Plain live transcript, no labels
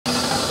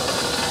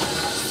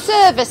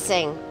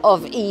Servicing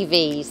of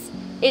EVs.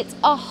 It's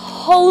a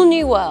whole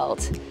new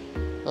world.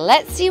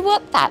 Let's see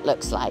what that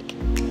looks like.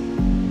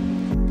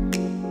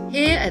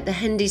 Here at the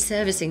Hendy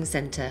Servicing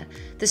Centre,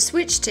 the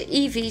switch to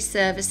EV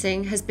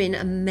servicing has been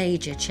a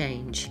major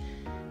change.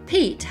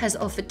 Pete has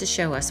offered to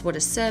show us what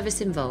a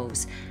service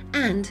involves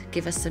and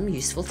give us some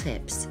useful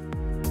tips.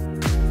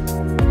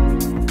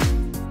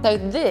 So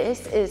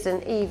this is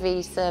an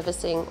EV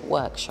servicing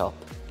workshop.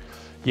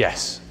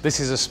 Yes, this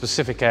is a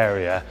specific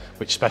area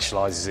which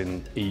specialises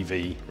in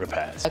EV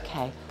repairs.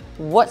 Okay,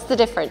 what's the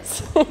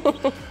difference?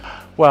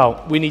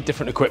 Well, we need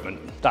different equipment.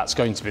 That's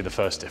going to be the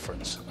first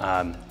difference.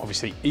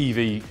 Obviously,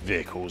 EV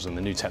vehicles and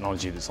the new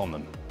technology that's on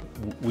them,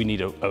 we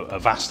need a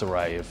vast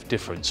array of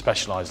different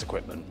specialised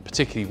equipment,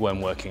 particularly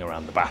when working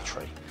around the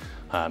battery.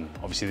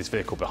 Obviously, this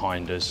vehicle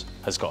behind us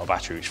has got a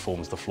battery which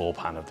forms the floor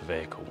pan of the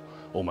vehicle,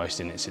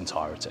 almost in its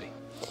entirety.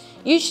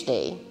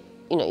 Usually,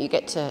 you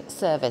get to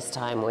service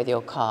time with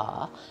your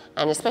car,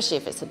 and especially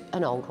if it's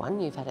an old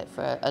one, you've had it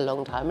for a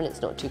long time and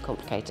it's not too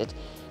complicated.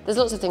 There's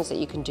lots of things that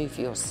you can do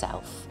for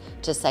yourself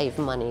to save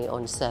money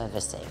on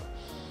servicing.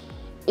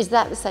 Is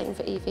that the same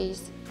for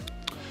EVs?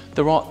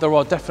 There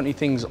are definitely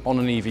things on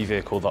an EV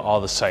vehicle that are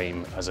the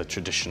same as a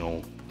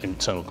traditional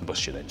internal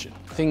combustion engine.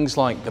 Things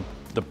like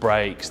the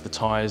brakes, the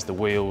tyres, the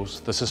wheels,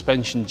 the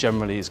suspension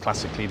generally is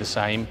classically the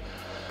same.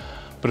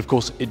 But of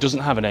course, it doesn't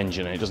have an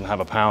engine and it doesn't have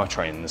a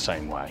powertrain in the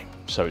same way.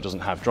 So it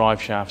doesn't have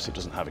drive shafts, it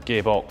doesn't have a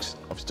gearbox,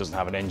 obviously it doesn't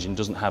have an engine,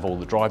 doesn't have all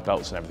the drive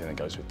belts and everything that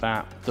goes with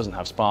that, doesn't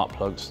have spark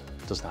plugs,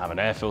 doesn't have an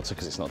air filter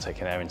because it's not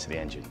taking air into the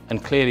engine.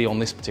 And clearly on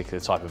this particular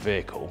type of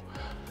vehicle,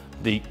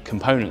 the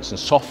components and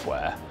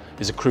software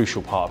is a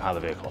crucial part of how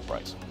the vehicle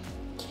operates.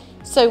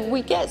 So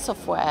we get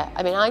software,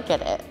 I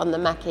get it, on the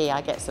Mackie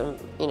I get some,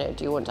 do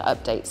you want to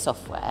update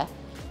software?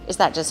 Is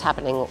that just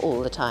happening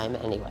all the time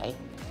anyway?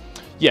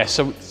 Yes,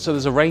 so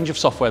there's a range of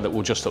software that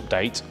will just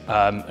update,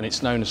 and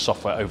it's known as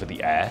software over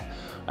the air,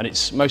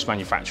 and most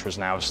manufacturers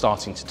now are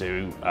starting to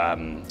do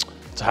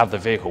to have the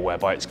vehicle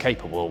whereby it's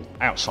capable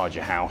outside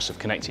your house of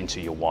connecting to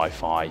your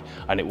Wi-Fi,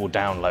 and it will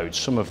download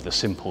some of the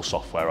simple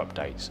software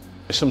updates.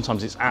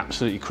 Sometimes it's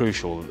absolutely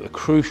crucial that the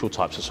crucial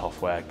types of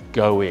software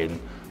go in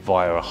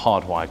via a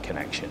hardwired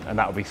connection, and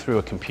that would be through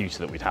a computer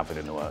that we'd have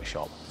within the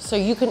workshop. So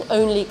you can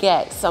only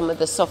get some of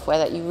the software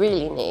that you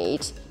really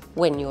need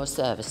when you're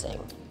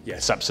servicing?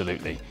 Yes,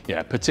 absolutely.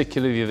 Yeah,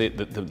 particularly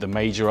the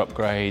major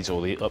upgrades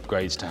or the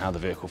upgrades to how the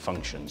vehicle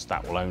functions,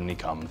 that will only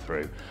come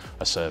through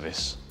a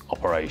service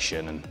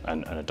operation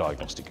and a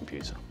diagnostic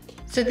computer.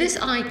 So this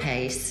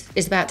I-Pace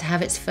is about to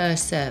have its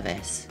first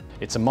service?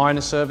 It's a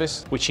minor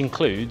service, which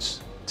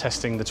includes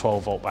testing the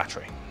 12-volt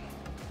battery,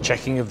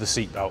 checking of the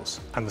seat belts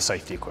and the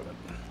safety equipment,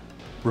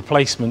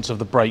 replacement of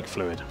the brake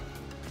fluid.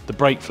 The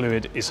brake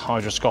fluid is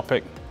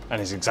hydroscopic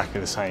and is exactly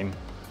the same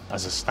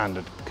as a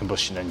standard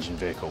combustion engine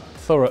vehicle.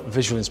 Thorough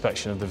visual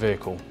inspection of the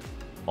vehicle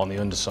on the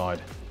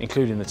underside,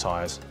 including the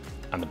tyres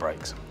and the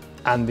brakes.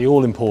 And the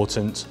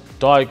all-important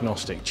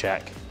diagnostic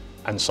check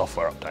and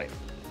software update.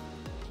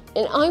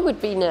 And I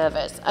would be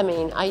nervous.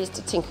 I used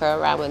to tinker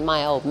around with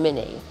my old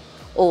Mini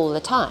all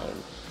the time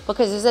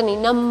because there's any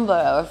number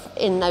of,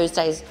 in those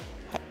days,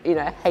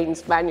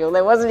 Haynes manual,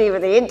 there wasn't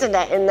even the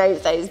internet in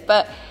those days,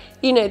 but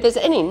there's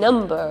any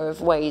number of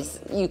ways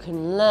you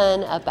can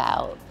learn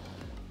about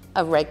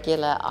a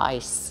regular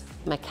ICE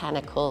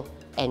mechanical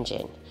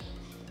engine.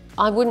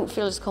 I wouldn't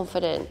feel as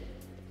confident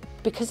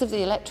because of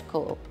the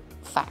electrical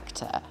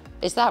factor.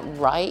 Is that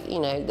right?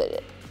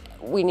 That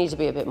we need to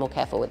be a bit more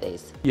careful with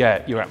these?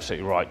 Yeah, you're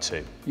absolutely right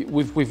too.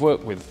 We've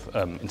worked with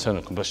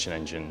internal combustion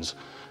engines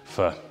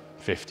for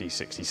 50,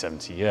 60,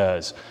 70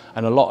 years,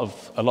 and a lot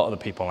of the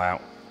people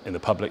out in the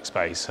public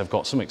space have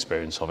got some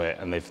experience of it,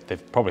 and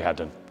they've probably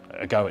had a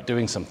go at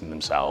doing something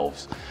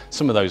themselves.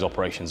 Some of those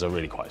operations are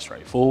really quite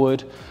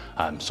straightforward,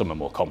 some are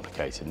more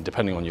complicated, and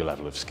depending on your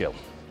level of skill.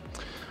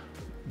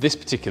 This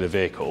particular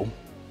vehicle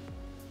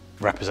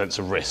represents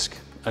a risk,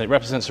 and it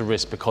represents a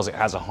risk because it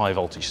has a high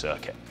voltage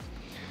circuit.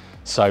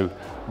 So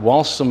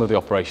whilst some of the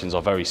operations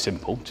are very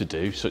simple to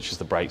do, such as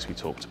the brakes we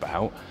talked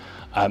about,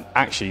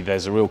 actually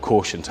there's a real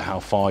caution to how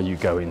far you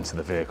go into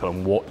the vehicle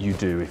and what you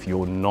do if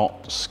you're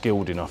not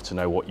skilled enough to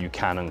know what you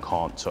can and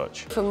can't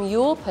touch. From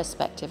your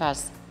perspective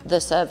as the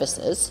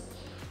servicers,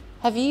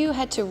 have you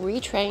had to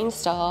retrain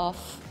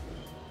staff,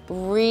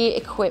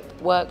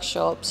 re-equip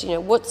workshops?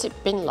 What's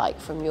it been like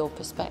from your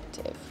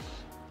perspective?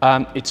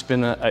 It's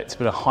been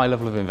a high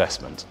level of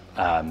investment.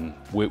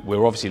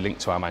 We're obviously linked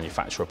to our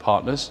manufacturer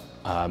partners.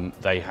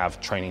 They have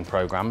training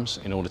programs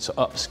in order to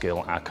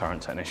upskill our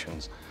current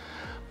technicians.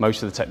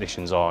 Most of the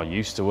technicians are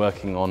used to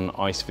working on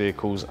ICE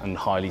vehicles and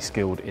highly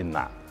skilled in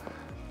that.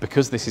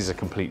 Because this is a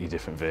completely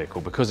different vehicle,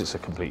 because it's a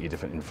completely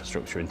different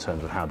infrastructure in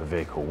terms of how the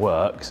vehicle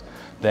works,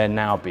 they're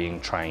now being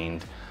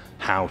trained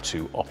how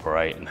to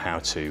operate and how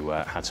to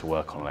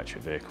work on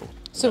electric vehicles.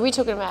 So we're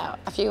talking about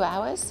a few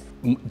hours?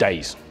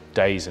 Days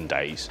and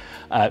days.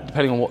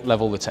 Depending on what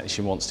level the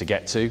technician wants to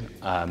get to,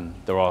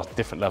 there are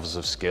different levels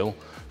of skill.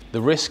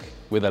 The risk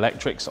with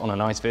electrics on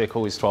an ICE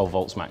vehicle is 12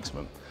 volts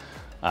maximum.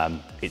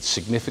 It's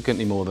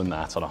significantly more than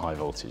that on a high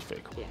voltage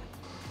vehicle. Yeah.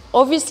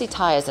 Obviously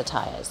tyres are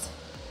tyres,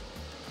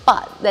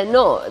 but they're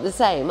not the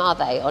same, are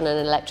they, on an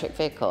electric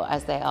vehicle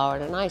as they are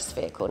on an ICE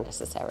vehicle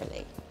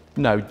necessarily?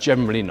 No,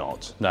 generally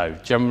not. No,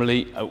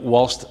 generally,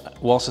 whilst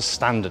a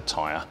standard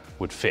tyre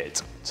would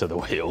fit to the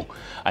wheel,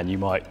 and you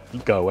might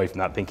go away from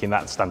that thinking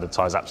that standard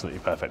tyre is absolutely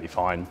perfectly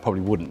fine, probably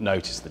wouldn't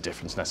notice the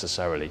difference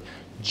necessarily.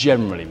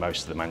 Generally,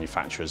 most of the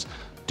manufacturers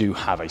do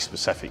have a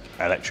specific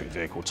electric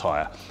vehicle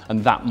tyre,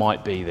 and that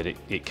might be that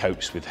it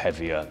copes with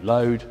heavier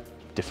load,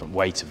 different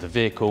weight of the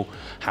vehicle,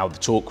 how the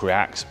torque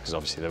reacts, because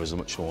obviously there is a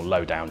much more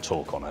low down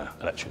torque on an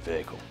electric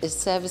vehicle. Is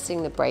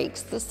servicing the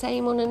brakes the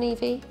same on an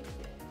EV?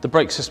 The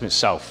brake system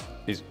itself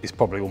is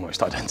probably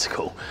almost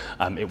identical.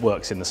 It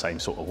works in the same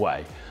sort of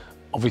way.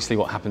 Obviously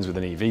what happens with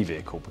an EV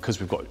vehicle,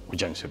 because we've got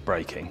regenerative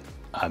braking,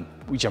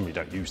 we generally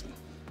don't use them.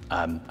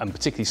 And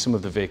particularly some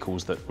of the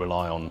vehicles that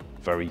rely on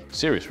very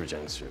serious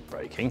regenerative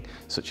braking,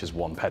 such as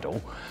one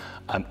pedal,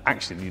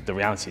 actually the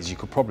reality is you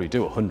could probably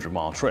do a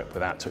 100-mile trip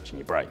without touching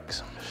your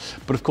brakes.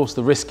 But of course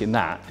the risk in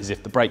that is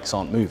if the brakes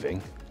aren't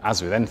moving,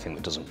 as with anything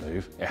that doesn't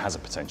move, it has a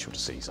potential to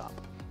seize up.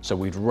 So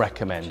we'd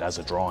recommend as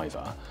a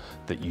driver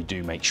that you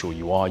do make sure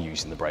you are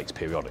using the brakes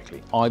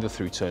periodically, either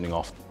through turning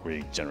off the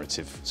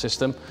regenerative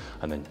system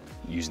and then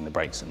using the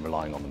brakes and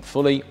relying on them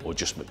fully, or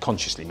just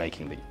consciously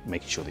making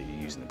sure that you're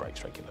using the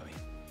brakes regularly.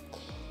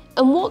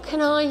 And what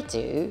can I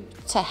do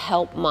to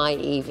help my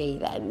EV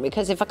then?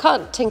 Because if I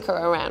can't tinker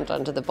around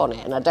under the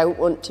bonnet, and I don't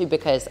want to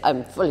because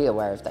I'm fully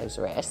aware of those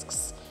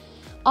risks,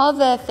 are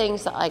there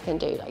things that I can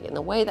do, like in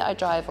the way that I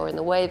drive or in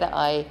the way that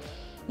I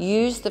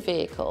use the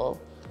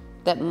vehicle,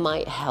 that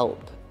might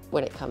help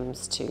when it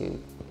comes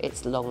to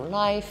its long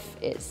life,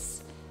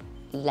 its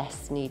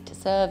less need to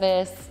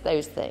service,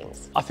 those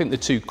things? I think the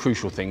two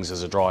crucial things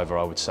as a driver,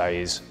 I would say,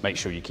 is make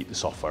sure you keep the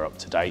software up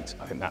to date.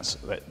 I think that's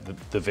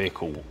the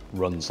vehicle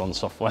runs on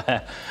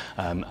software,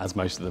 as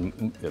most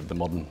of the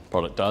modern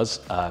product does,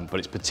 but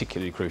it's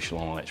particularly crucial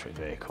on an electric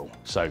vehicle.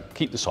 So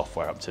keep the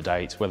software up to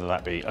date, whether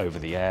that be over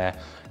the air,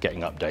 getting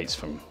updates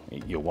from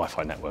your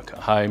Wi-Fi network at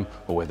home,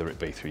 or whether it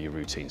be through your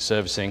routine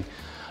servicing.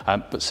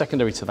 But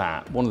secondary to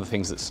that, one of the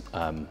things that's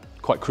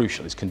quite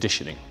crucial is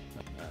conditioning.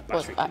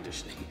 Battery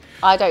conditioning.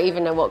 I don't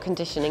even know what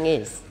conditioning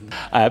is.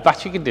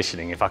 Battery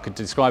conditioning, if I could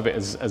describe it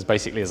as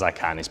basically as I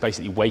can, it's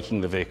basically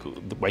waking the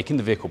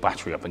vehicle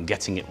battery up and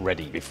getting it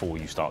ready before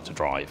you start to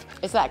drive.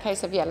 Is that a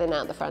case of yelling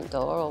out the front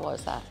door, or what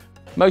is that?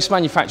 Most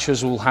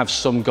manufacturers will have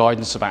some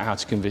guidance about how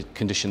to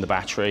condition the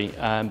battery,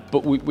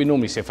 but we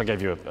normally say, if I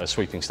gave you a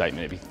sweeping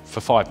statement, it'd be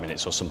for 5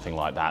 minutes or something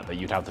like that, that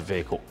you'd have the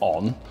vehicle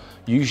on,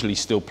 usually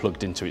still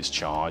plugged into its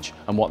charge,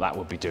 and what that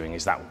would be doing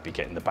is that would be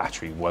getting the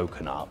battery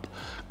woken up.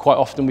 Quite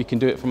often we can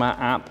do it from our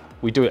app.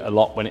 We do it a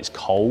lot when it's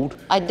cold.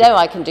 I know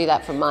I can do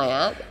that from my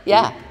app,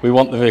 yeah. We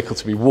want the vehicle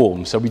to be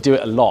warm, so we do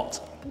it a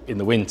lot in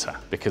the winter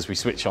because we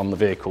switch on the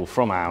vehicle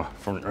from our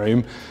front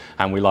room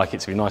and we like it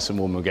to be nice and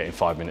warm and we're getting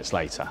 5 minutes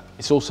later.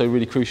 It's also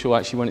really crucial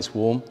actually when it's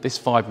warm. This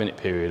 5-minute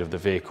period of the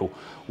vehicle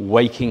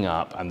waking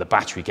up and the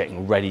battery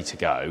getting ready to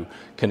go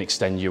can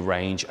extend your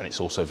range, and it's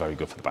also very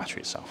good for the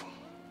battery itself.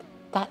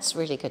 That's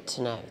really good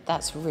to know.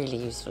 That's really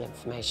useful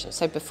information.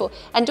 So before,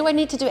 and do I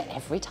need to do it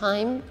every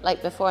time,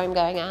 like before I'm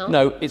going out?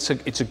 No, it's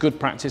a good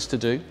practice to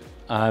do.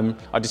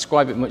 I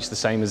describe it much the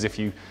same as if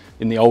you,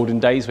 in the olden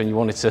days when you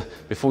wanted to,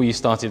 before you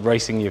started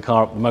racing your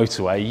car up the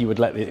motorway, you would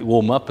let it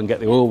warm up and get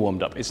the oil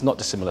warmed up. It's not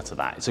dissimilar to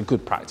that. It's a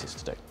good practice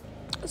to do.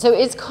 So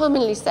it's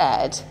commonly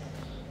said,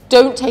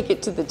 don't take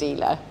it to the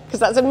dealer, because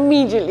that's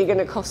immediately going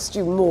to cost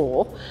you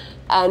more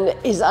and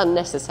is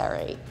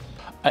unnecessary.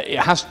 It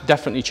has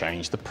definitely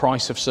changed. The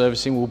price of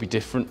servicing will be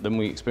different than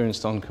we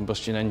experienced on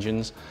combustion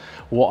engines.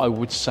 What I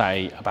would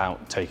say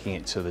about taking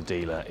it to the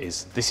dealer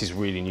is this is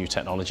really new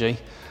technology.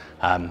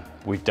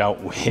 We've dealt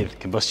with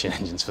combustion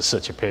engines for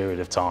such a period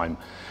of time,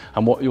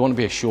 and what you want to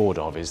be assured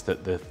of is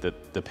that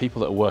the people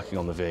that are working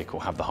on the vehicle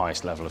have the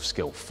highest level of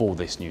skill for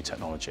this new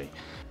technology.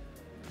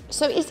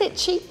 So is it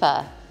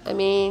cheaper? I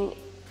mean,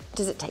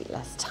 does it take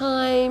less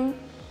time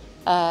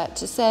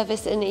to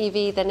service an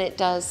EV than it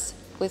does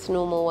with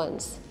normal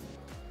ones?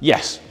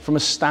 Yes, from a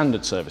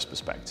standard service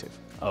perspective,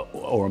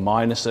 or a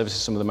minor service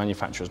as some of the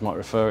manufacturers might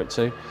refer it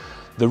to.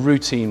 The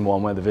routine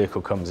one where the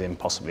vehicle comes in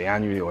possibly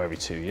annually or every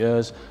 2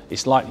 years,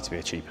 it's likely to be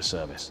a cheaper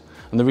service.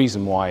 And the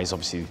reason why is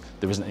obviously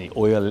there isn't any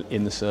oil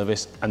in the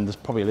service and there's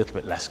probably a little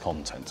bit less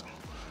content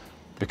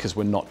because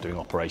we're not doing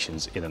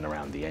operations in and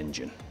around the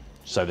engine.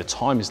 So the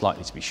time is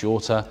likely to be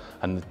shorter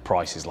and the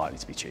price is likely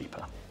to be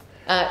cheaper.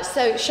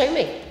 So show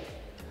me,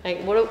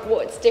 like,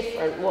 what's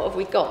different, what have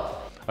we got?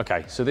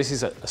 Okay, so this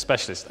is a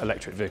specialist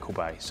electric vehicle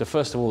bay. So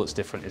first of all, what's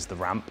different is the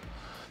ramp.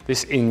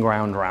 This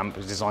in-ground ramp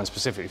is designed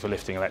specifically for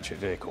lifting electric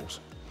vehicles.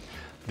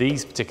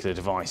 These particular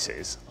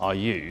devices are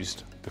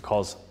used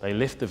because they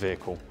lift the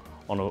vehicle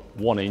on a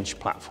 1-inch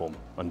platform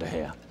under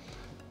here.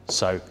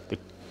 So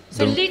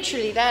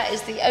literally that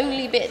is the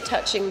only bit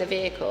touching the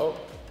vehicle.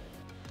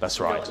 That's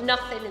right.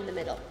 Nothing in the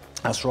middle.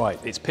 That's right.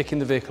 It's picking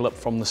the vehicle up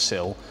from the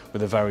sill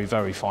with a very,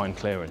 very fine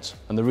clearance.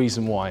 And the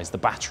reason why is the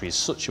battery is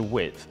such a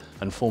width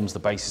and forms the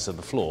basis of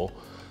the floor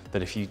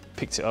that if you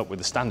picked it up with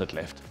the standard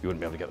lift, you wouldn't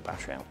be able to get the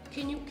battery out.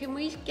 Can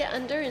we get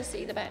under and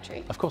see the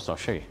battery? Of course, I'll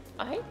show you.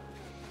 Okay.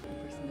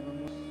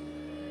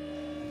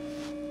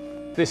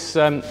 This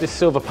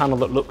silver panel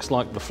that looks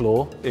like the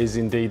floor is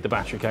indeed the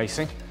battery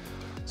casing.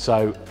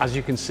 So as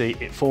you can see,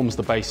 it forms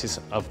the basis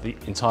of the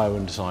entire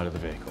underside of the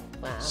vehicle.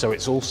 Wow. So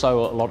it's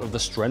also a lot of the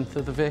strength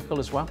of the vehicle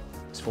as well.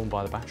 It's formed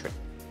by the battery.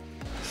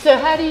 So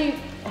how do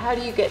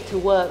you get to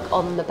work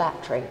on the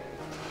battery?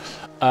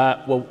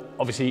 Well,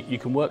 obviously you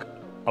can work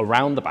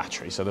around the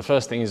battery. So the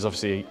first thing is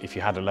obviously if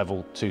you had a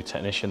level 2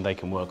 technician, they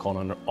can work on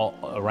and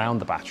around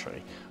the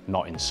battery,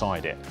 not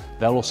inside it.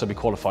 They'll also be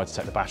qualified to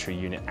take the battery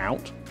unit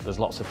out. There's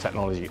lots of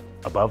technology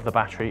above the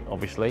battery,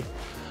 obviously.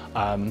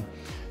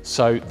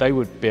 So they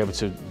would be able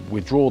to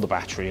withdraw the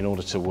battery in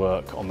order to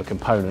work on the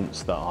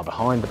components that are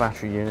behind the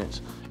battery units.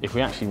 If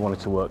we actually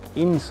wanted to work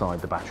inside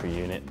the battery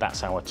unit,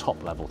 that's our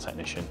top level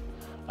technician.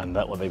 And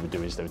that what they would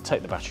do is they would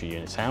take the battery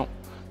unit out,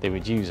 they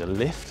would use a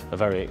lift, a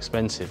very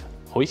expensive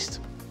hoist.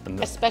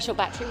 A special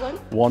battery one?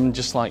 One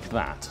just like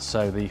that.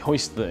 So the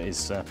hoist that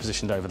is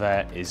positioned over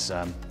there is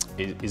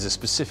a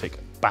specific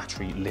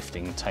battery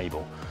lifting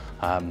table.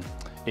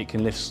 It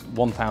can lift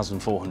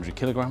 1,400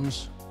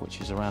 kilograms, which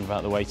is around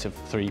about the weight of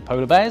 3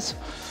 polar bears.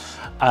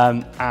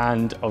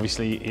 And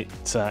obviously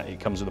it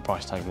comes with a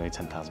price tag of nearly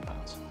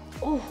 £10,000.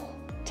 Oh,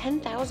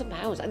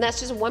 £10,000. And that's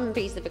just one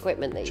piece of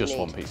equipment that you need? Just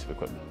one piece of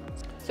equipment.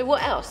 So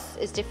what else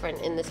is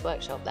different in this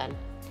workshop then?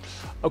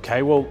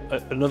 Okay, well,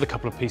 another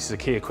couple of pieces of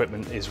key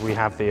equipment is we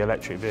have the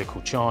electric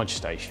vehicle charge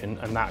station,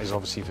 and that is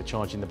obviously for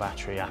charging the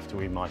battery after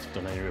we might have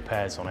done any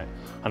repairs on it.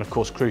 And of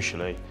course,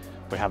 crucially,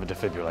 we have a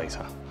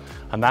defibrillator.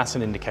 And that's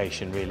an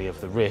indication really of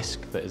the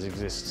risk that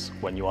exists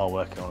when you are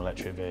working on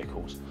electric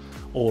vehicles.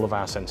 All of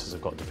our sensors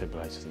have got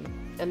defibrillators in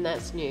them. And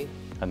that's new?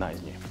 And that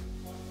is new.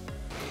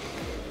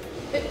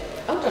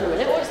 Hold on a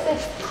minute, what's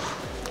this?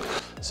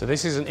 So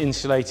this is an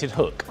insulated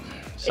hook.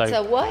 So it's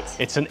a what?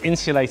 It's an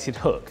insulated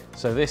hook.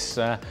 So this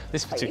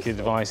particular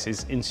device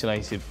is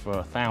insulated for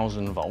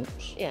 1,000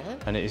 volts. Yeah.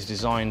 And it is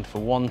designed for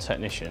one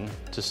technician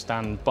to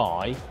stand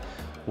by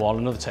while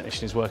another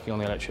technician is working on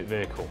the electric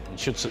vehicle. And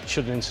should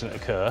an incident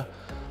occur,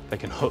 they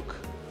can hook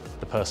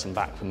the person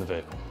back from the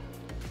vehicle.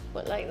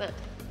 What, like that?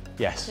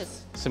 Yes,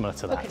 Just similar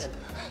to that.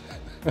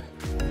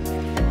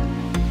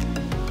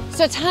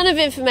 So a ton of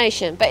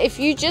information, but if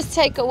you just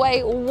take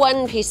away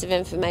one piece of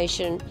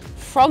information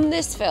from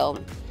this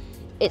film,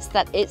 it's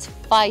that it's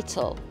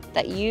vital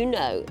that you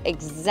know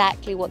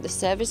exactly what the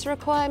service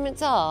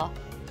requirements are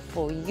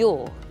for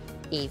your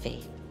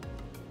EV.